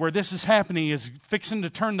 50, where this is happening, is fixing to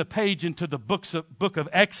turn the page into the book of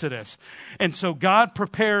Exodus. And so God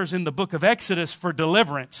prepares in the book of Exodus for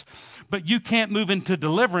deliverance. But you can't move into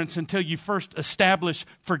deliverance until you first establish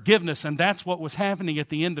forgiveness. And that's what was happening at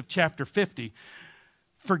the end of chapter 50.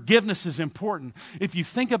 Forgiveness is important. If you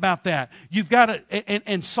think about that, you've got to,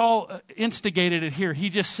 and Saul instigated it here. He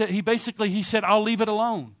said, I'll leave it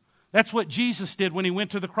alone. That's what Jesus did when he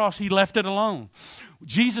went to the cross. He left it alone.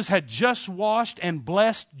 Jesus had just washed and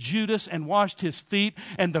blessed Judas and washed his feet,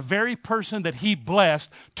 and the very person that he blessed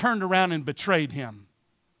turned around and betrayed him.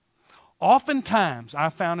 Oftentimes, I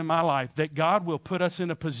found in my life that God will put us in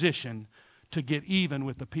a position to get even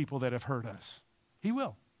with the people that have hurt us. He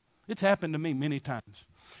will. It's happened to me many times.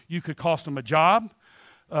 You could cost them a job.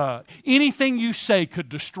 Anything you say could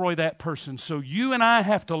destroy that person. So you and I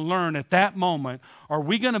have to learn at that moment, are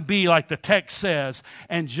we going to be like the text says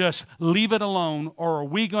and just leave it alone, or are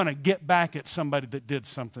we going to get back at somebody that did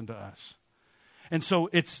something to us? And so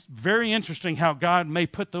it's very interesting how God may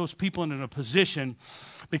put those people in a position,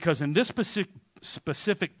 because in this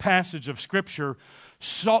specific passage of Scripture,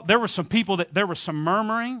 there were some people there was some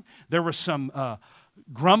murmuring, there was some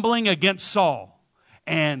grumbling against Saul.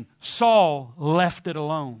 And Saul left it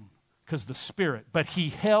alone because the Spirit. But he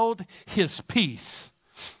held his peace.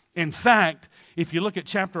 In fact, if you look at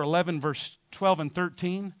chapter 11, verse 12 and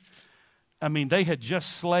 13, they had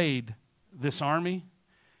just slayed this army.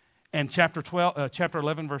 And chapter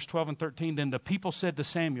 11, verse 12 and 13, then the people said to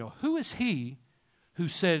Samuel, "Who is he who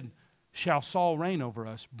said, 'Shall Saul reign over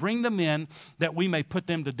us? Bring them in that we may put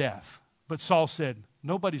them to death.' But Saul said,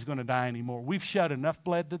 'Nobody's going to die anymore. We've shed enough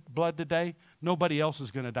blood today. Nobody else is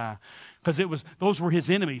going to die.'" Because those were his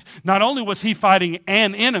enemies. Not only was he fighting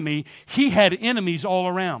an enemy, he had enemies all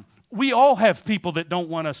around. We all have people that don't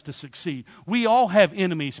want us to succeed. We all have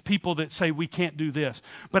enemies, people that say we can't do this.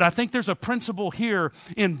 But I think there's a principle here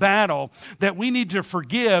in battle that we need to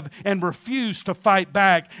forgive and refuse to fight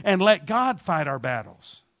back and let God fight our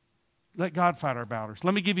battles. Let God fight our battles.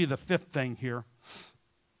 Let me give you the fifth thing here.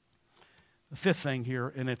 The fifth thing here,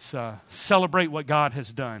 and it's celebrate what God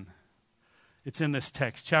has done. It's in this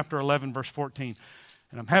text, chapter 11, verse 14.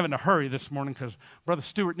 And I'm having to hurry this morning because Brother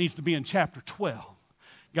Stewart needs to be in chapter 12.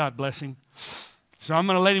 God bless him. So I'm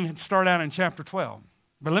going to let him start out in chapter 12.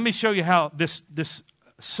 But let me show you how this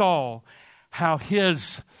Saul, how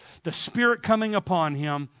the Spirit coming upon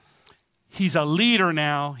him, he's a leader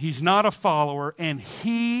now, he's not a follower, and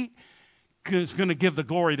he is going to give the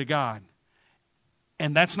glory to God.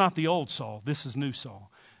 And that's not the old Saul. This is new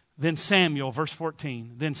Saul. Then Samuel, verse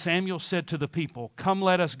 14. Then Samuel said to the people, "Come,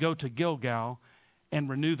 let us go to Gilgal and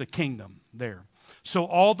renew the kingdom there." So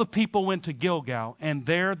all the people went to Gilgal, and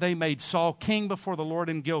there they made Saul king before the Lord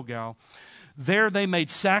in Gilgal. There they made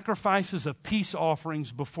sacrifices of peace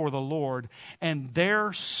offerings before the Lord, and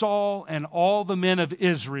there Saul and all the men of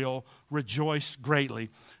Israel rejoiced greatly.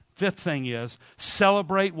 Fifth thing is,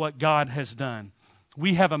 celebrate what God has done.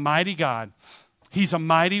 We have a mighty God. He's a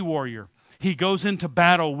mighty warrior. He goes into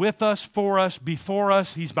battle with us, for us, before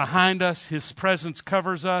us. He's behind us. His presence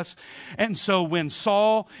covers us. And so when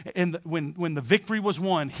Saul, when the victory was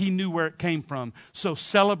won, he knew where it came from. So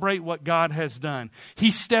celebrate what God has done. He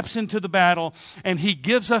steps into the battle and he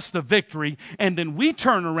gives us the victory. And then we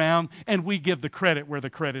turn around and we give the credit where the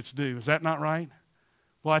credit's due. Is that not right?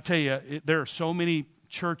 Well, I tell you, there are so many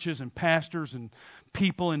churches and pastors and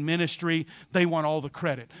people in ministry, they want all the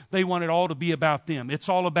credit. They want it all to be about them. It's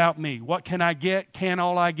all about me. What can I get? Can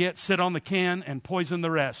all I get? Sit on the can and poison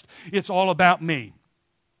the rest. It's all about me.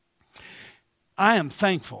 I am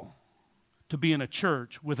thankful to be in a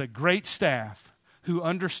church with a great staff who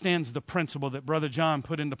understands the principle that Brother John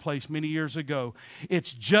put into place many years ago.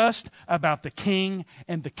 It's just about the king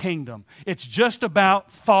and the kingdom. It's just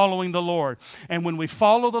about following the Lord. And when we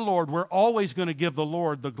follow the Lord, we're always going to give the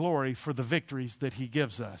Lord the glory for the victories that he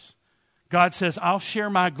gives us. God says, "I'll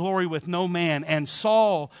share my glory with no man." And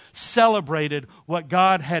Saul celebrated what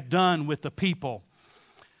God had done with the people.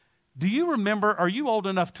 Do you remember, are you old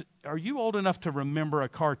enough to remember a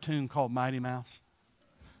cartoon called Mighty Mouse?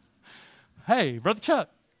 Hey, Brother Chuck.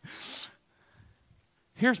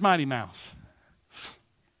 Here's Mighty Mouse.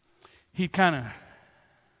 He that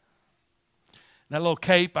little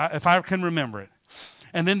cape, if I can remember it.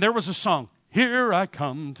 And then there was a song, "Here I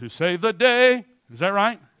come to save the day." Is that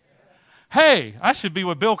right? Hey, I should be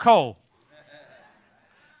with Bill Cole.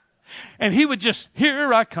 And he would just,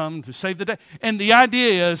 "Here I come to save the day." And the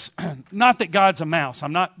idea is not that God's a mouse.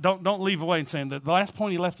 Don't leave away and saying that the last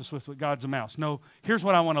point he left us with God's a mouse. No, here's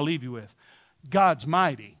what I want to leave you with. God's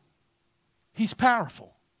mighty. He's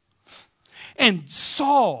powerful. And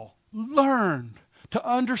Saul learned to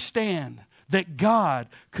understand that God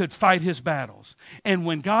could fight his battles. And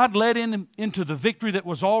when God led him into the victory that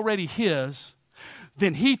was already his,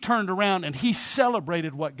 then he turned around and he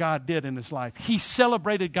celebrated what God did in his life. He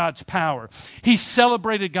celebrated God's power. He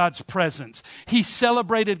celebrated God's presence. He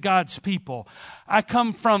celebrated God's people. I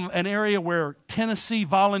come from an area where Tennessee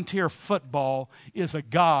volunteer football is a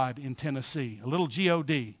god in Tennessee, a little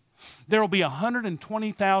G-O-D. There will be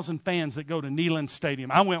 120,000 fans that go to Neyland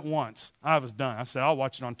Stadium. I went once. I was done. I said, I'll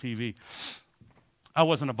watch it on TV. I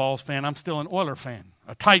wasn't a Vols fan. I'm still an Oiler fan,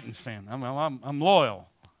 a Titans fan. I'm loyal.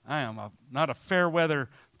 I am not a fair weather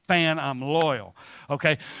fan. I'm loyal.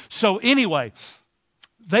 Okay. So anyway,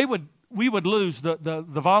 we would lose. The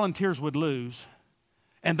volunteers would lose,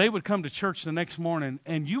 and they would come to church the next morning,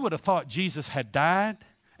 and you would have thought Jesus had died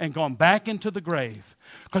and gone back into the grave,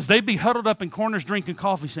 because they'd be huddled up in corners drinking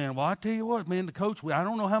coffee saying, well, I tell you what, man, the coach, I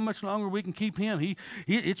don't know how much longer we can keep him.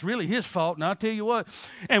 It's really his fault, and I'll tell you what.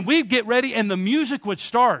 And we'd get ready, and the music would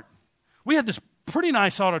start. We had this pretty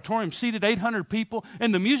nice auditorium, seated 800 people,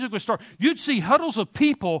 and the music would start. You'd see huddles of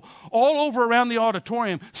people all over around the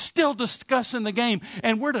auditorium still discussing the game,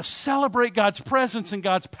 and we're to celebrate God's presence and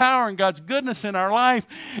God's power and God's goodness in our life.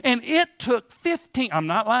 And it took 15, I'm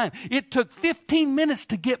not lying, it took 15 minutes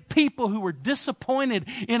to get people who were disappointed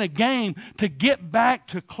in a game to get back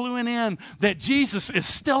to cluing in that Jesus is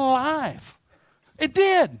still alive. It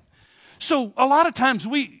did. So a lot of times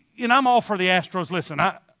I'm all for the Astros. Listen,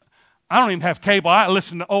 I don't even have cable. I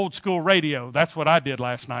listen to old school radio. That's what I did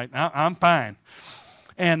last night. I'm fine.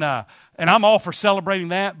 And I'm all for celebrating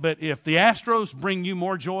that. But if the Astros bring you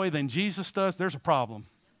more joy than Jesus does, there's a problem.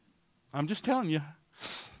 I'm just telling you.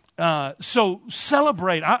 So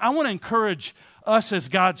celebrate. I want to encourage us as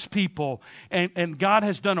God's people. And God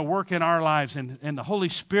has done a work in our lives. And the Holy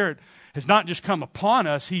Spirit has not just come upon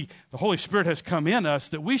us. The Holy Spirit has come in us,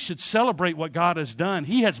 that we should celebrate what God has done.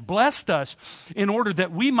 He has blessed us in order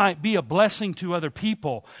that we might be a blessing to other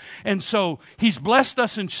people. And so He's blessed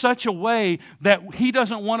us in such a way that He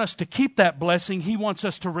doesn't want us to keep that blessing. He wants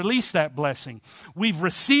us to release that blessing. We've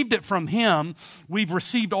received it from Him. We've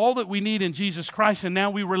received all that we need in Jesus Christ, and now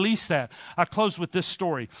we release that. I close with this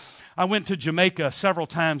story. I went to Jamaica several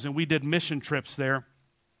times, and we did mission trips there.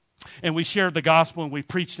 And we shared the gospel, and we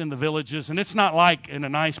preached in the villages. And it's not like in a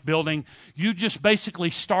nice building. You just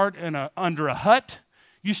basically start under a hut.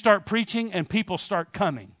 You start preaching, and people start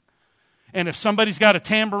coming. And if somebody's got a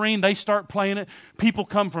tambourine, they start playing it. People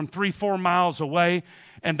come from 3-4 miles away,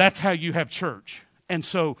 and that's how you have church. And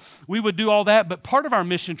so we would do all that. But part of our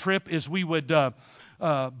mission trip is we would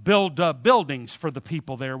build buildings for the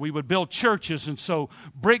people there. We would build churches. And so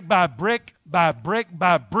brick by brick, by brick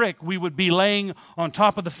by brick, we would be laying on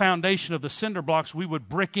top of the foundation of the cinder blocks. We would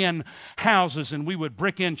brick in houses, and we would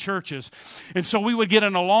brick in churches. And so we would get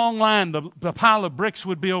in a long line. The pile of bricks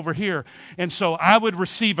would be over here. And so I would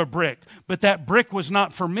receive a brick. But that brick was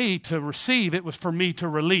not for me to receive. It was for me to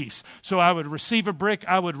release. So I would receive a brick.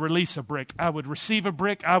 I would release a brick. I would receive a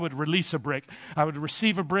brick. I would release a brick. I would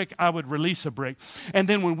receive a brick. I would release a brick. And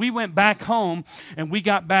then when we went back home and we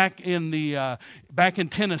got back in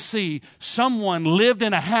Tennessee, someone lived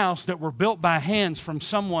in a house that were built by hands from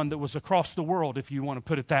someone that was across the world, if you want to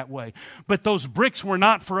put it that way. But those bricks were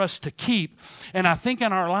not for us to keep. And I think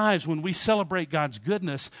in our lives, when we celebrate God's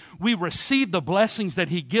goodness, we receive the blessings that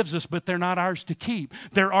He gives us, but they're not ours to keep.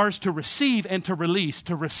 They're ours to receive and to release,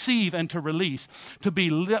 to receive and to release, to be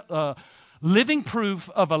living proof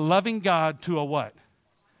of a loving God to a what?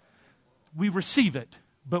 We receive it,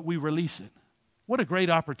 but we release it. What a great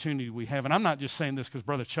opportunity we have. And I'm not just saying this because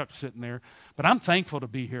Brother Chuck's sitting there, but I'm thankful to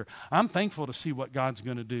be here. I'm thankful to see what God's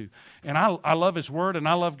going to do. And I love His Word, and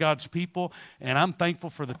I love God's people, and I'm thankful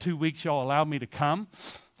for the 2 weeks y'all allowed me to come.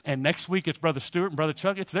 And next week it's Brother Stewart and Brother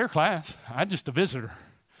Chuck. It's their class. I'm just a visitor.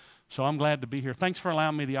 So I'm glad to be here. Thanks for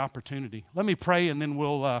allowing me the opportunity. Let me pray, and then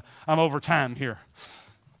I'm over time here.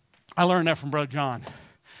 I learned that from Brother John.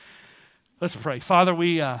 Let's pray. Father,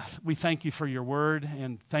 we thank You for Your word,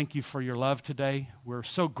 and thank You for Your love today. We're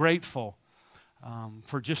so grateful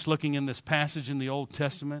for just looking in this passage in the Old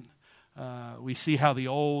Testament. We see how the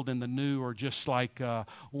old and the new are just like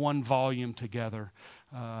one volume together.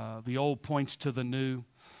 The old points to the new,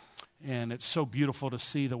 and it's so beautiful to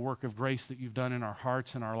see the work of grace that You've done in our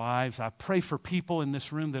hearts and our lives. I pray for people in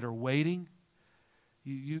this room that are waiting.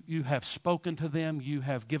 You have spoken to them. You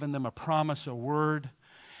have given them a promise, a word.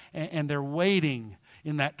 And they're waiting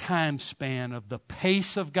in that time span of the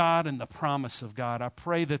pace of God and the promise of God. I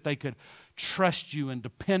pray that they could trust You and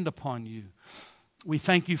depend upon You. We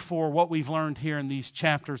thank You for what we've learned here in these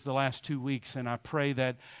chapters the last 2 weeks, and I pray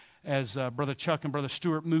that as Brother Chuck and Brother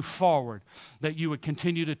Stewart move forward, that You would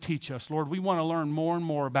continue to teach us. Lord, we want to learn more and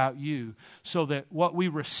more about You so that what we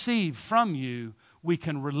receive from You, we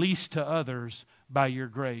can release to others by Your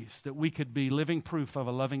grace, that we could be living proof of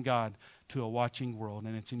a loving God to a watching world.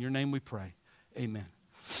 And it's in Your name we pray. Amen.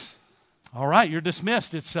 All right, you're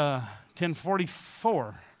dismissed. It's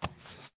 10:44.